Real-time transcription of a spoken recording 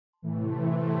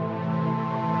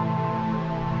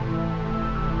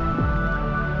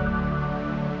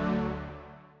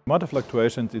Motor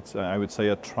fluctuations, it's, I would say,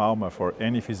 a trauma for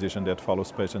any physician that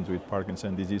follows patients with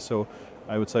Parkinson's disease. So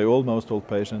I would say almost all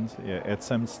patients at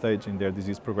some stage in their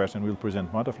disease progression will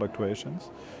present motor fluctuations,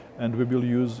 and we will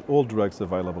use all drugs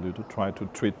available to try to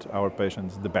treat our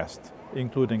patients the best,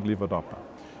 including Levodopa.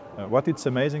 What is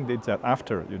amazing is that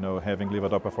after having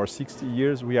Levodopa for 60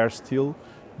 years, we are still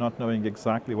not knowing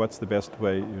exactly what's the best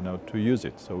way to use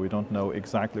it. So we don't know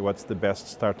exactly what's the best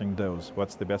starting dose,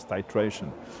 what's the best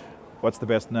titration, what's the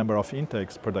best number of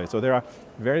intakes per day. So there are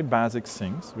very basic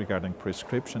things regarding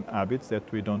prescription habits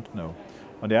that we don't know.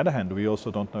 On the other hand, we also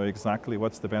don't know exactly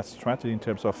what's the best strategy in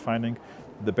terms of finding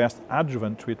the best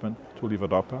adjuvant treatment to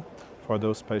Levodopa for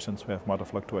those patients who have motor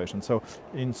fluctuations. So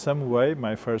in some way,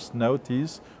 my first note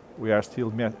is we are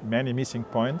still many missing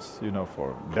points,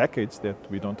 for decades that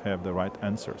we don't have the right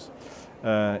answers.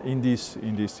 In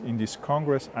this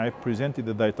Congress, I presented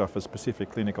the data of a specific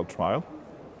clinical trial.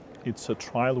 It's a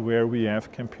trial where we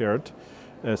have compared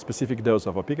a specific dose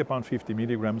of Opicapone 50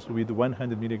 milligrams with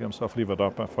 100 milligrams of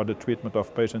Levodopa for the treatment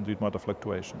of patients with motor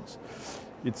fluctuations.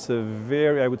 It's a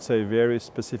very, I would say, very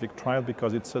specific trial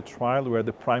because it's a trial where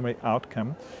the primary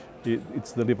outcome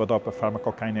it's the Levodopa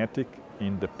pharmacokinetic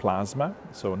in the plasma,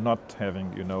 so not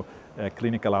having a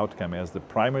clinical outcome as the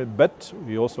primary, but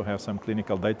we also have some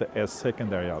clinical data as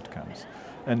secondary outcomes.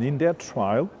 And in that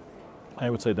trial,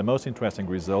 I would say the most interesting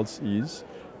results is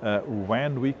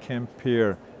when we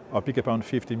compare Opicapone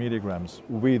 50 milligrams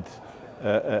with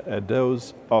a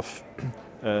dose of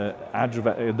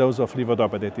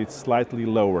Levodopa that is slightly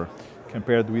lower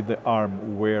compared with the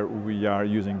arm where we are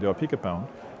using the Opicapone.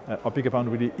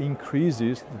 Opicapone really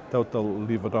increases the total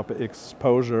Levodopa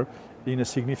exposure in a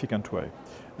significant way.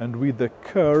 And with the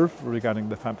curve regarding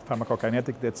the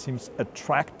pharmacokinetic that seems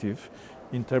attractive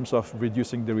in terms of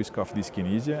reducing the risk of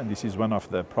dyskinesia, and this is one of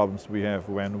the problems we have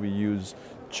when we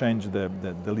change the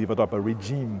Levodopa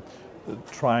regime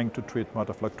trying to treat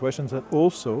motor fluctuations, and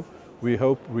also we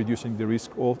hope reducing the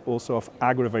risk also of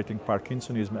aggravating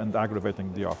Parkinsonism and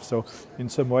aggravating the off. So in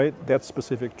some way that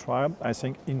specific trial I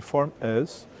think informed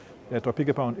us that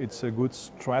Opicapone it's a good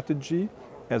strategy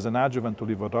as an adjuvant to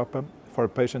Levodopa for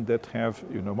patients that have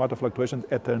motor fluctuations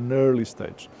at an early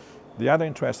stage. The other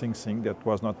interesting thing that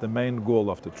was not the main goal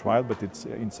of the trial, but it's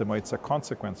in some way it's a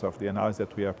consequence of the analysis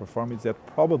that we have performed, is that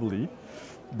probably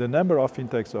the number of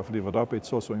intakes of Levodopa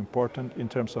it's also important in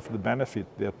terms of the benefit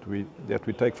that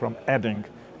we take from adding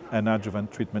an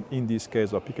adjuvant treatment, in this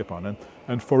case Opicapone.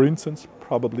 And for instance,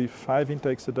 probably 5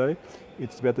 intakes a day,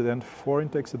 it's better than 4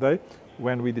 intakes a day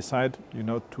when we decide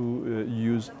to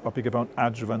use Opicapone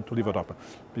adjuvant to Levodopa,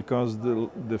 because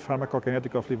the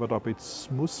pharmacokinetic of Levodopa it's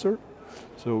smoother.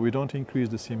 So we don't increase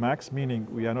the Cmax, meaning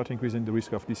we are not increasing the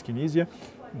risk of dyskinesia,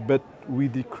 but we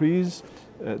decrease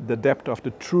the depth of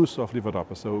the truth of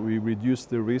Levodopa. So we reduce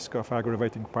the risk of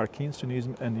aggravating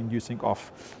Parkinsonism and inducing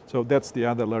off. So that's the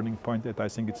other learning point that I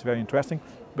think it's very interesting,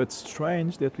 but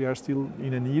strange that we are still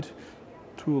in a need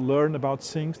to learn about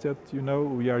things that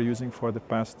we are using for the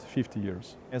past 50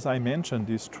 years. As I mentioned,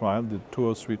 this trial, the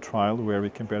 203 trial, where we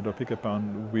compared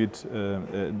Opicapone with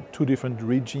 2 different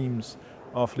regimes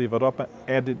of Levodopa,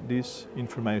 added this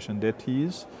information that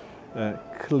is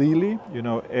clearly,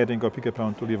 adding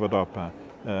Opicapone to Levodopa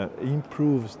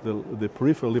improves the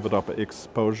peripheral Levodopa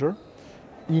exposure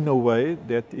in a way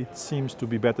that it seems to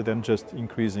be better than just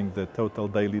increasing the total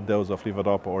daily dose of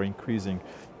Levodopa or increasing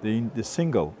the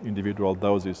single individual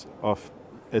doses of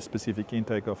a specific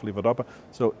intake of Levodopa.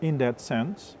 So in that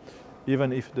sense,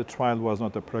 even if the trial was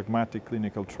not a pragmatic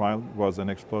clinical trial, was an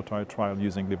exploratory trial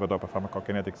using Levodopa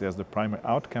pharmacokinetics as the primary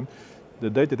outcome, the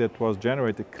data that was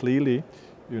generated clearly,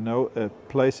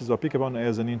 places Opicapone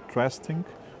as an interesting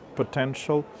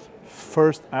potential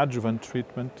first adjuvant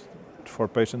treatment for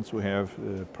patients who have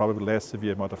probably less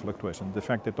severe motor fluctuation. The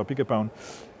fact that Opicapone,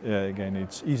 again,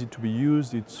 it's easy to be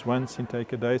used, it's once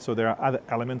intake a day, so there are other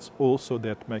elements also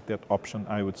that make that option,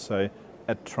 I would say,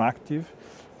 attractive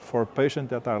for patients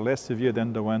that are less severe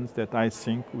than the ones that I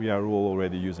think we are all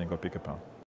already using Opicapone.